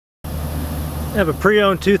I have a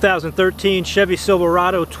pre-owned 2013 Chevy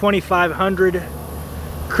Silverado 2500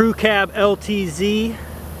 Crew Cab LTZ,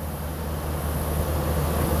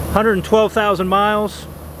 112,000 miles,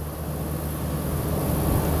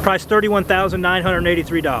 price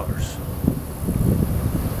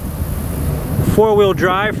 $31,983. Four-wheel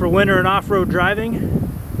drive for winter and off-road driving.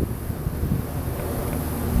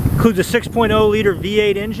 Includes a 6.0 liter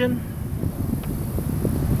V8 engine,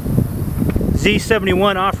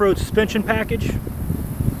 Z71 off-road suspension package,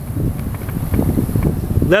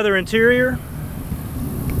 leather interior,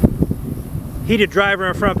 heated driver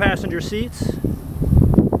and front passenger seats,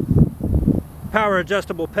 power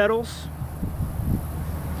adjustable pedals,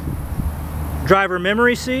 driver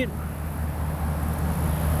memory seat,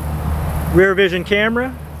 rear vision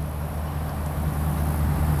camera,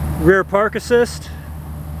 rear park assist,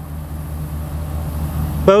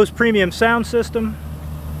 Bose premium sound system,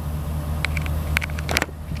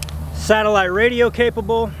 satellite radio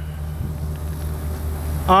capable,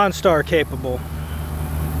 OnStar capable.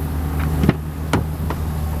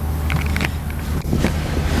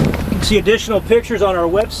 You can see additional pictures on our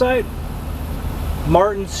website,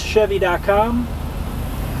 martinschevy.com.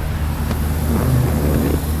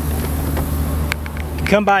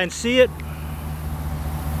 Come by and see it.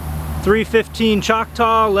 315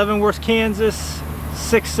 Choctaw, Leavenworth, Kansas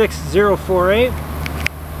 66048.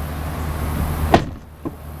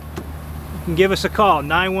 You can give us a call,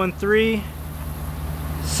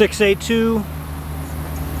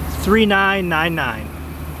 913-682-3999.